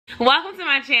Welcome to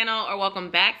my channel, or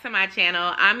welcome back to my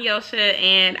channel. I'm Yosha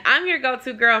and I'm your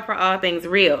go-to girl for all things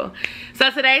real. So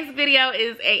today's video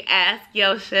is a Ask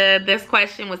Yosha. This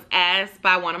question was asked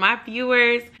by one of my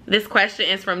viewers. This question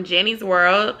is from Jenni's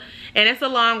World and it's a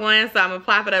long one, so I'm gonna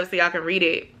plop it up so y'all can read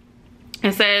it.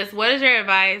 It says, what is your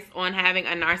advice on having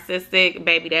a narcissistic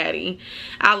baby daddy?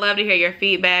 I'd love to hear your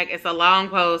feedback. It's a long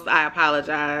post. I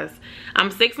apologize. I'm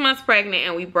 6 months pregnant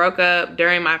and we broke up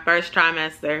during my first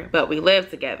trimester, but we live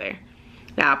together.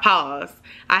 Now pause.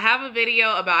 I have a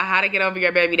video about how to get over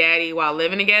your baby daddy while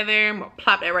living together. I'm gonna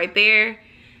plop that right there.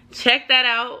 Check that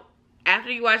out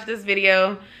after you watch this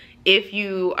video if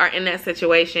you are in that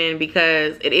situation,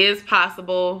 because it is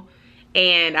possible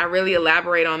and I really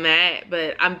elaborate on that.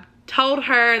 But I'm told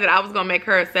her that I was gonna make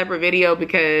her a separate video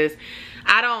because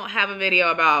I don't have a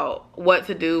video about what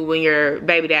to do when your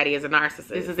baby daddy is a narcissist.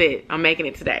 This is it. I'm making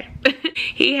it today.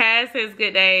 He has his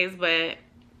good days, but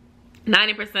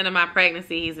 90% of my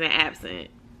pregnancy he's been absent.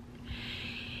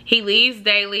 He leaves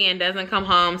daily and doesn't come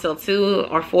home till 2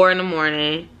 or 4 in the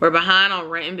morning. We're behind on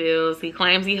rent and bills. He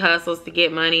claims he hustles to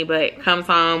get money but comes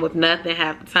home with nothing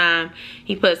half the time.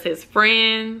 He puts his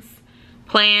friends,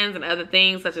 plans, and other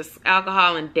things such as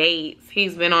alcohol and dates.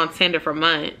 He's been on Tinder for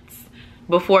months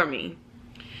before me.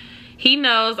 He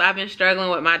knows I've been struggling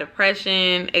with my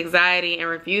depression, anxiety, and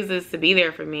refuses to be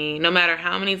there for me, no matter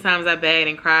how many times I begged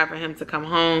and cried for him to come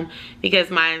home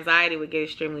because my anxiety would get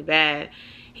extremely bad.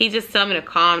 He just told me to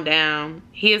calm down.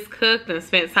 He has cooked and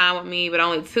spent time with me, but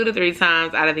only 2 to 3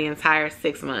 times out of the entire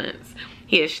 6 months.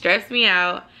 He has stressed me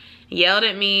out, yelled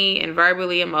at me, and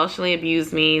verbally, emotionally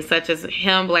abused me, such as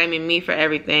him blaming me for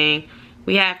everything.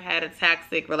 We have had a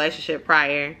toxic relationship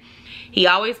prior. He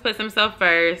always puts himself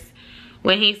first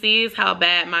when he sees how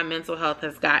bad my mental health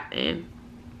has gotten.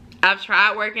 I've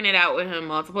tried working it out with him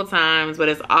multiple times, but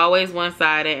it's always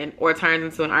one-sided or turns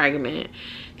into an argument.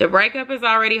 The breakup is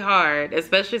already hard,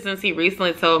 especially since he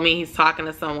recently told me he's talking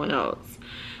to someone else.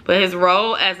 But his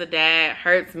role as a dad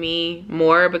hurts me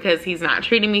more because he's not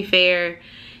treating me fair.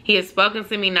 He has spoken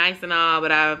to me nice and all,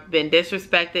 but I've been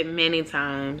disrespected many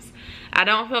times. I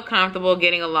don't feel comfortable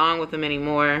getting along with him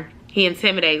anymore. He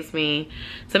intimidates me.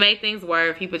 To make things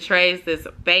worse, he portrays this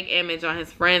fake image on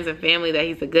his friends and family that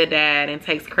he's a good dad and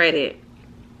takes credit.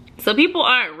 So people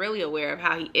aren't really aware of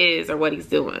how he is or what he's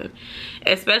doing,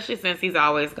 especially since he's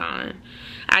always gone.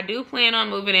 I do plan on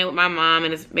moving in with my mom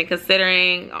and has been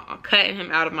considering cutting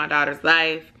him out of my daughter's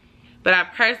life. But I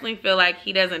personally feel like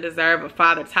he doesn't deserve a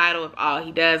father title if all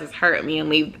he does is hurt me and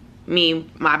leave me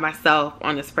by myself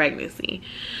on this pregnancy.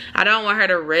 I don't want her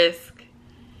to risk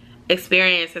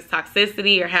experience his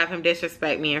toxicity or have him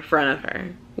disrespect me in front of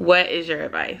her. What is your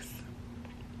advice?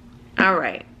 All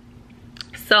right.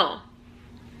 So,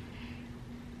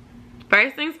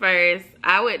 first things first,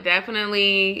 I would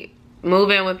definitely move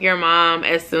in with your mom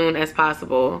as soon as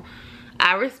possible.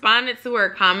 I responded to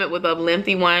her comment with a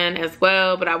lengthy one as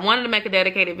well, but I wanted to make a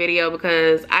dedicated video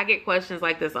because I get questions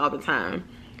like this all the time.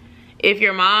 If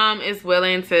your mom is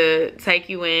willing to take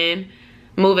you in,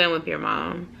 move in with your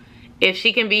mom. If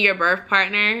she can be your birth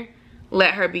partner,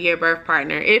 let her be your birth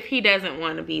partner if he doesn't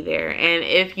want to be there. And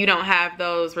if you don't have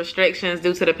those restrictions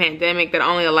due to the pandemic that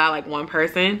only allow like one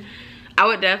person, I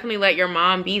would definitely let your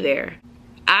mom be there.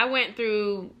 I went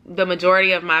through the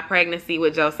majority of my pregnancy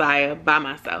with Josiah by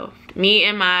myself. Me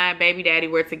and my baby daddy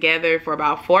were together for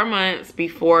about 4 months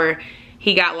before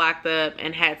he got locked up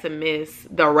and had to miss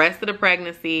the rest of the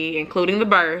pregnancy, including the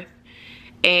birth,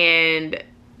 and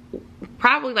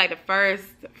probably like the first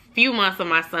few months of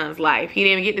my son's life. He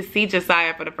didn't get to see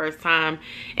Josiah for the first time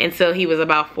until he was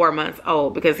about 4 months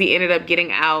old, because he ended up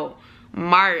getting out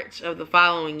March of the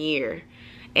following year,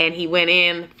 and he went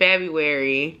in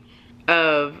February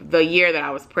of the year that I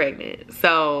was pregnant.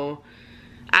 So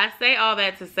I say all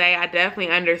that to say I definitely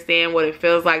understand what it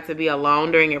feels like to be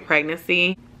alone during your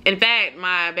pregnancy. In fact,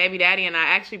 my baby daddy and I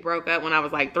actually broke up when I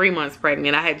was like 3 months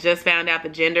pregnant. I had just found out the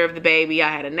gender of the baby. I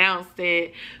had announced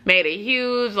it, made a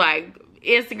huge like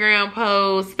Instagram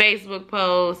post, Facebook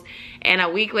post, and a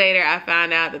week later I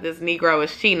found out that this Negro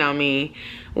was cheating on me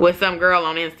with some girl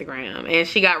on Instagram, and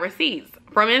she got receipts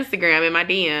from Instagram in my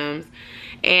DMs.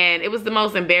 And it was the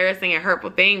most embarrassing and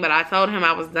hurtful thing, but I told him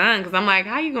I was done, because I'm like,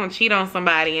 how you gonna cheat on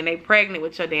somebody and they pregnant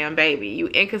with your damn baby? You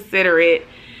inconsiderate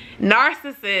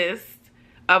narcissist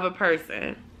of a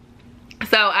person.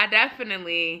 So I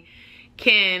definitely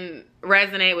can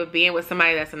resonate with being with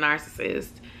somebody that's a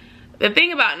narcissist. The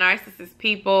thing about narcissist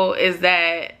people is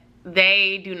that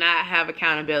they do not have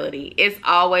accountability. It's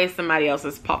always somebody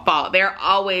else's fault. They're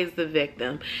always the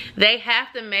victim. They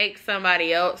have to make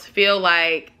somebody else feel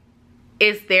like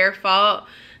it's their fault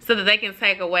so so that they can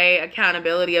take away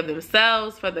accountability of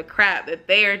themselves for the crap that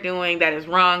they are doing that is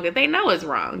wrong, that they know is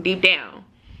wrong deep down.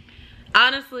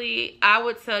 Honestly, I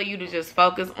would tell you to just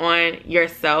focus on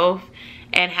yourself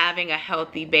and having a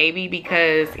healthy baby,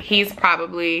 because he's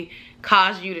probably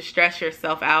caused you to stress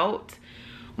yourself out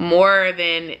more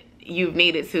than you've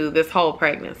needed to this whole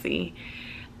pregnancy.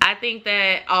 I think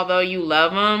that although you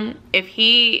love him, if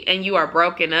he and you are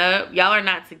broken up, y'all are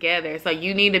not together. So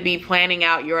you need to be planning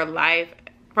out your life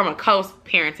from a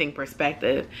co-parenting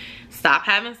perspective. Stop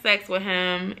having sex with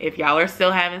him if y'all are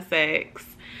still having sex.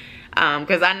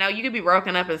 Because I know you could be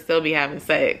broken up and still be having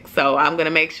sex. So I'm going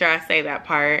to make sure I say that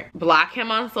part. Block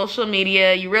him on social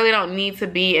media. You really don't need to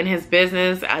be in his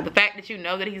business. The fact that you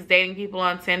know that he's dating people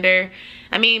on Tinder,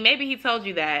 I mean, maybe he told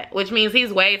you that, which means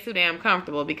he's way too damn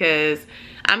comfortable, because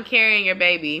I'm carrying your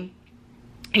baby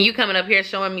and you coming up here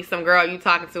showing me some girl you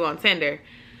talking to on Tinder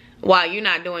while you're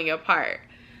not doing your part.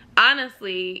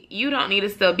 Honestly, you don't need to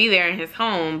still be there in his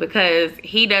home, because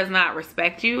he does not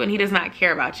respect you and he does not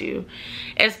care about you.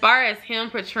 As far as him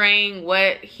portraying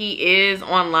what he is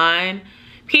online,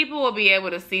 people will be able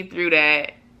to see through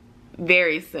that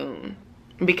very soon.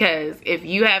 Because if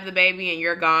you have the baby and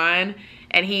you're gone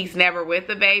and he's never with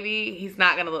the baby, he's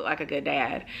not going to look like a good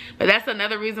dad. But that's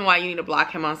another reason why you need to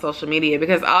block him on social media,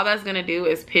 because all that's going to do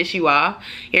is piss you off.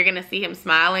 You're going to see him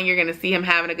smiling. You're going to see him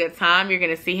having a good time. You're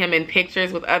going to see him in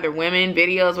pictures with other women,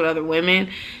 videos with other women,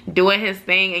 doing his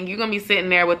thing. And you're going to be sitting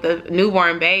there with the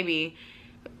newborn baby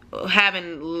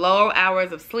having low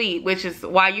hours of sleep, which is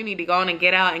why you need to go on and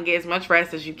get out and get as much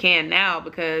rest as you can now,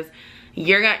 because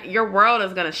your world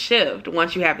is going to shift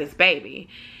once you have this baby.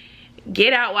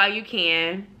 Get out while you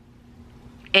can,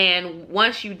 and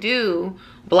once you do,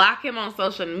 block him on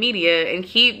social media and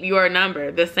keep your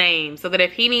number the same, so that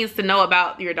if he needs to know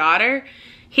about your daughter,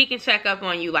 he can check up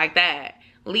on you like that.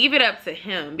 Leave it up to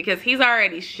him, because he's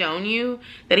already shown you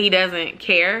that he doesn't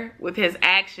care with his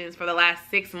actions for the last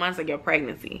 6 months of your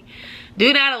pregnancy.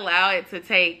 Do not allow it to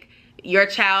take your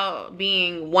child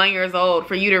being 1 year old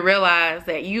for you to realize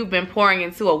that you've been pouring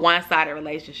into a one-sided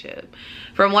relationship.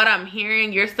 From what I'm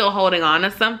hearing, you're still holding on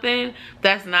to something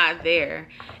that's not there.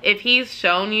 If he's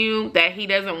shown you that he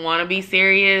doesn't want to be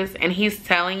serious, and he's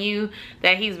telling you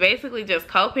that he's basically just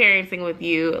co-parenting with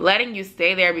you, letting you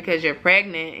stay there because you're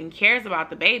pregnant and cares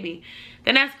about the baby,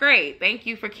 then that's great. Thank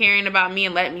you for caring about me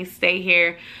and letting me stay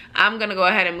here. I'm going to go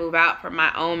ahead and move out for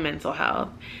my own mental health.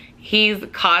 He's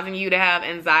causing you to have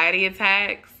anxiety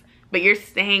attacks, but you're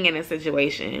staying in a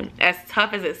situation. As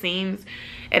tough as it seems,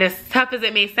 and as tough as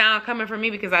it may sound coming from me,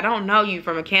 because I don't know you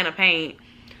from a can of paint,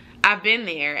 I've been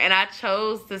there, and I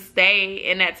chose to stay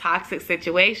in that toxic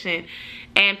situation.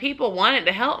 And people wanted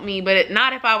to help me, but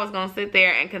not if I was going to sit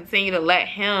there and continue to let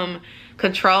him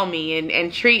control me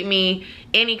and treat me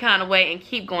any kind of way and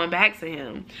keep going back to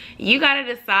him. You got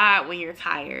to decide when you're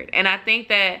tired. And I think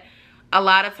that a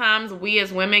lot of times we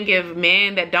as women give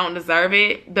men that don't deserve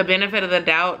it the benefit of the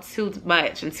doubt too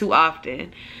much and too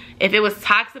often. If it was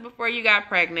toxic before you got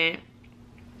pregnant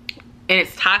and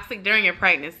it's toxic during your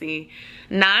pregnancy,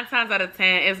 9 times out of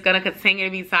 10 it's going to continue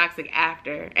to be toxic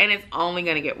after, and it's only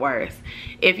going to get worse.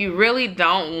 If you really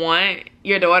don't want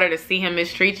your daughter to see him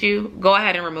mistreat you, go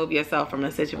ahead and remove yourself from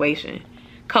the situation.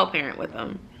 Co-parent with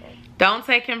him. Don't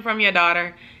take him from your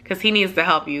daughter, because he needs to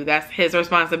help you. That's his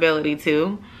responsibility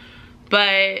too.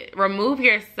 But remove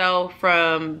yourself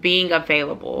from being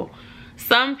available.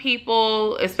 Some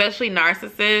people, especially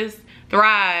narcissists,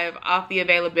 thrive off the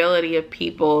availability of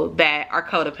people that are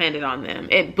codependent on them.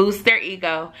 It boosts their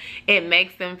ego. It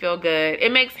makes them feel good.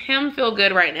 It makes him feel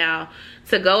good right now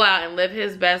to go out and live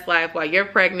his best life while you're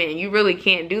pregnant and you really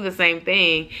can't do the same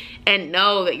thing, and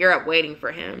know that you're up waiting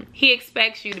for him. He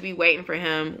expects you to be waiting for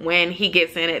him when he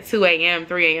gets in at 2 a.m.,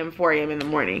 3 a.m., 4 a.m. in the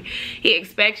morning. He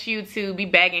expects you to be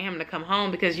begging him to come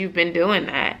home because you've been doing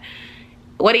that.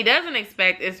 What he doesn't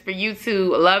expect is for you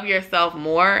to love yourself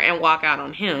more and walk out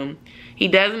on him. He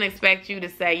doesn't expect you to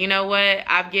say, you know what,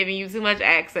 I've given you too much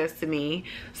access to me,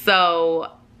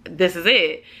 so this is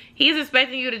it. He's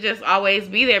expecting you to just always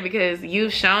be there because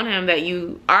you've shown him that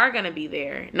you are going to be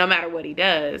there no matter what he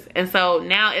does. And so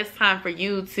now it's time for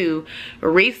you to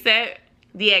reset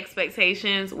the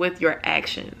expectations with your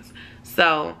actions.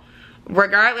 So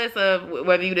regardless of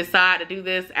whether you decide to do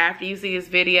this after you see this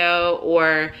video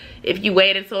or if you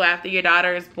wait until after your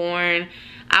daughter is born,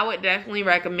 I would definitely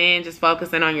recommend just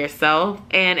focusing on yourself.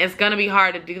 And it's going to be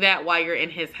hard to do that while you're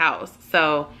in his house.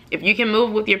 So if you can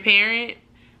move with your parent,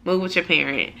 move with your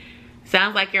parent.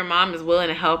 Sounds like your mom is willing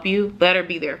to help you. Let her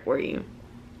be there for you.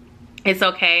 It's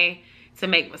okay to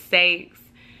make mistakes,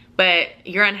 but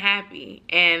you're unhappy.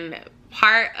 And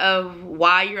part of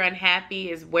why you're unhappy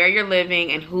is where you're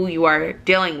living and who you are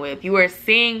dealing with. You are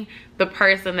seeing the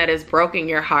person that has broken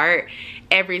your heart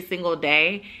every single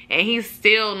day, and he's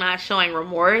still not showing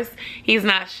remorse. He's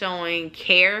not showing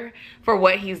care for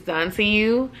what he's done to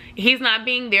you. He's not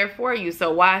being there for you,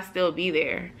 so why still be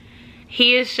there?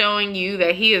 He is showing you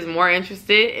that he is more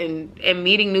interested in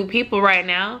meeting new people right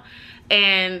now.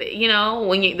 And, you know,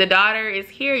 when the daughter is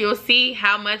here, you'll see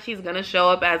how much he's going to show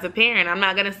up as a parent. I'm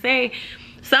not going to say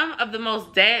some of the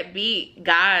most deadbeat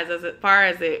guys, as far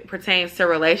as it pertains to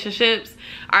relationships,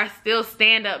 are still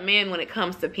stand-up men when it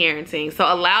comes to parenting. So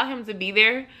allow him to be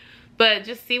there, but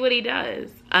just see what he does.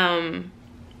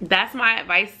 That's my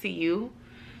advice to you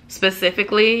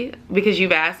specifically, because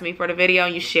you've asked me for the video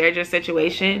and you shared your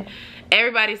situation.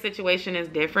 Everybody's situation is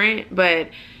different, but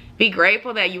be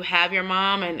grateful that you have your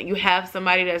mom and you have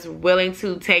somebody that's willing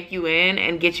to take you in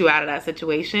and get you out of that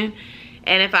situation.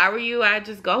 And if I were you, I'd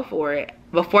just go for it.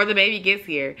 Before the baby gets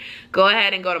here, go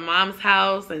ahead and go to mom's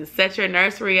house and set your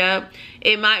nursery up.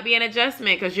 It might be an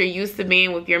adjustment because you're used to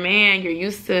being with your man. You're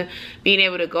used to being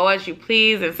able to go as you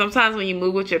please. And sometimes when you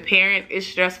move with your parents, it's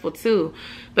stressful too.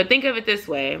 But think of it this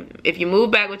way. If you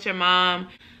move back with your mom,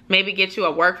 maybe get you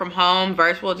a work from home,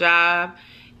 virtual job,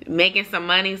 making some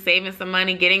money, saving some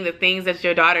money, getting the things that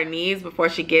your daughter needs before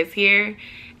she gets here.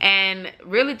 And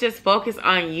really just focus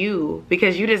on you,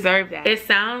 because you deserve that. It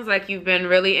sounds like you've been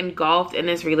really engulfed in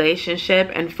this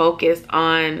relationship and focused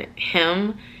on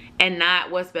him and not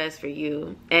what's best for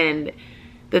you. And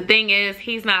the thing is,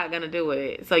 he's not gonna do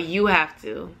it. So you have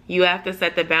to. You have to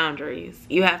set the boundaries.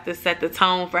 You have to set the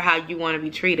tone for how you want to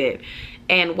be treated.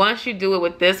 And once you do it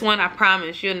with this one, I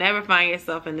promise you'll never find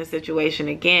yourself in this situation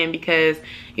again, because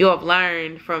you'll have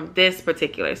learned from this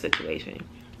particular situation.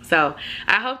 So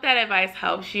I hope that advice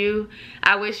helps you.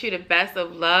 I wish you the best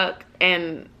of luck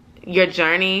in your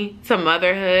journey to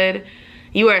motherhood.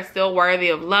 You are still worthy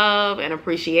of love and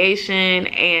appreciation,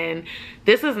 and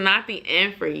this is not the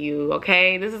end for you,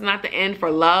 okay? This is not the end for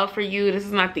love for you. This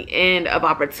is not the end of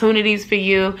opportunities for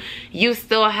you. You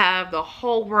still have the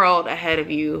whole world ahead of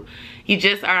you. You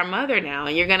just are a mother now,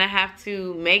 and you're gonna have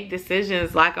to make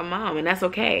decisions like a mom, and that's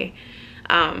okay.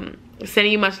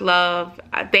 Sending you much love.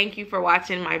 Thank you for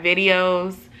watching my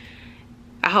videos.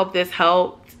 I hope this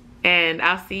helped, and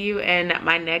I'll see you in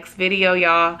my next video,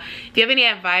 y'all. If you have any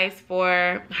advice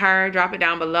for her, drop it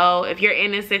down below. If you're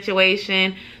in this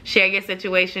situation, share your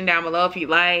situation down below if you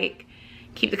like.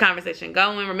 Keep the conversation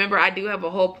going. Remember, I do have a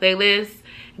whole playlist,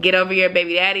 Get Over Your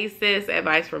Baby Daddy Sis,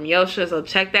 advice from Yosha. So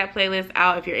check that playlist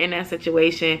out if you're in that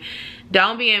situation.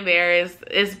 Don't be embarrassed.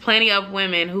 There's plenty of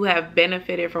women who have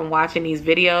benefited from watching these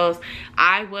videos.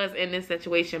 I was in this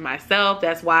situation myself.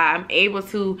 That's why I'm able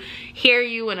to hear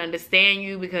you and understand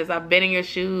you, because I've been in your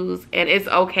shoes, and it's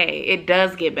okay. It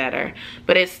does get better,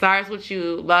 but it starts with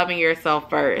you loving yourself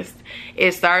first.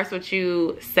 It starts with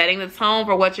you setting the tone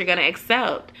for what you're gonna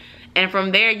accept, and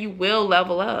from there you will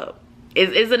level up.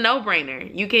 It's a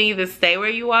no-brainer. You can either stay where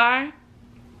you are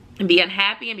and be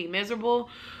unhappy and be miserable,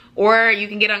 or you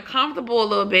can get uncomfortable a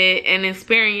little bit and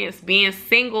experience being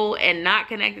single and not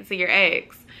connected to your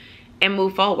ex and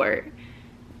move forward.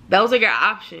 Those are your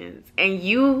options, and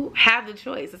you have the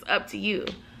choice. It's up to you.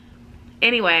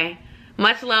 Anyway,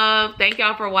 much love. Thank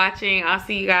y'all for watching. I'll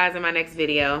see you guys in my next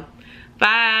video.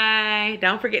 Bye.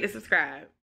 Don't forget to subscribe.